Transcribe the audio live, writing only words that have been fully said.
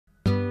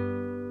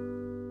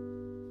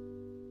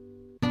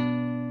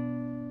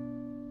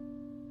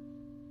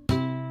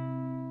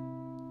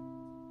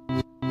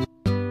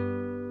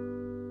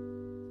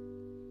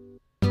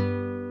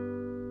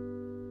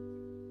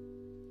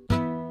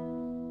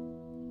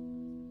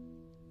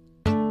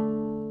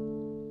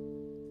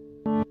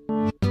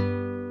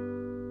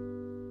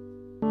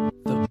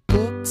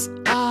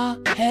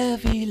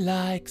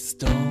like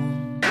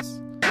stones.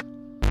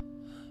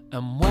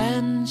 And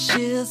when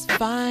she's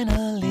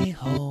finally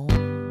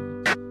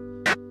home,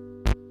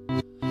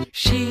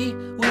 she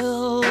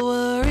will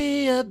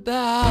worry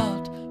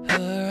about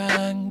her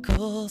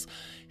ankles.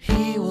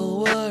 He will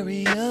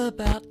worry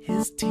about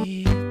his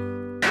teeth.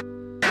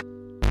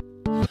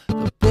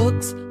 The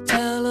books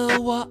tell her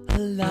what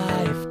her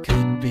life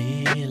could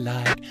be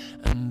like,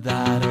 and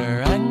that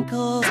her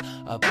ankles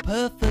are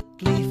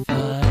perfectly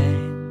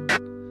fine.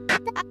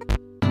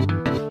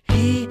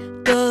 He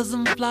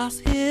doesn't floss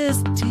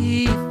his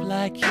teeth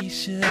like he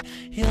should.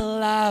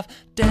 He'll have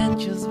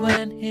dentures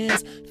when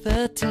he's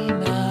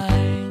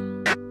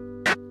 39.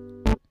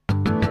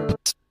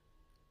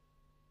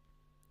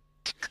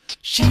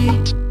 She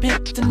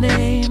picked a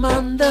name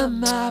on the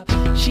map.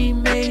 She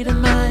made her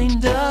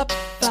mind up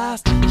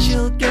fast.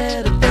 She'll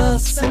get a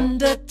bus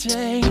and a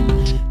train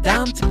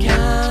down to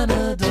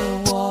Canada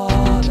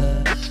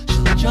water.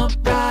 She'll jump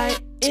right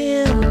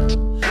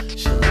in.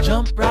 She'll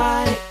jump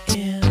right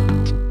in.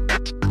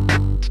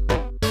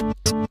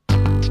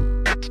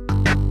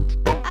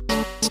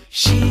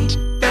 She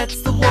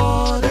bets the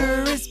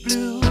water is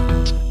blue,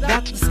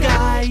 that the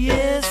sky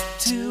is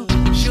too.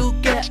 She'll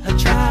get her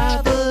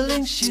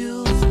traveling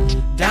shoes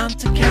down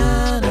to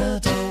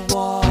Canada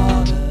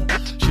water.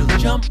 She'll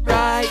jump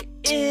right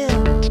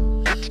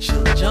in.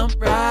 She'll jump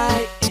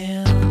right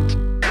in.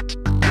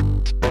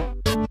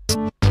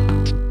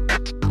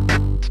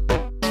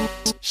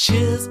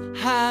 She's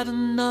had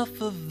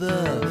enough of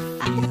the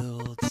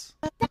fields.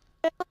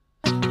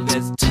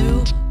 There's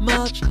too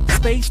much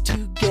space to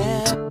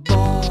get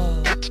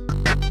bored.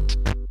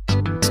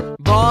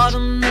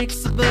 Boredom makes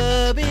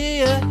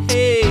suburbia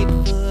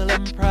hateful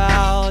and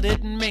proud.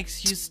 It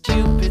makes you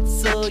stupid,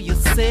 so you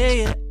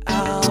say it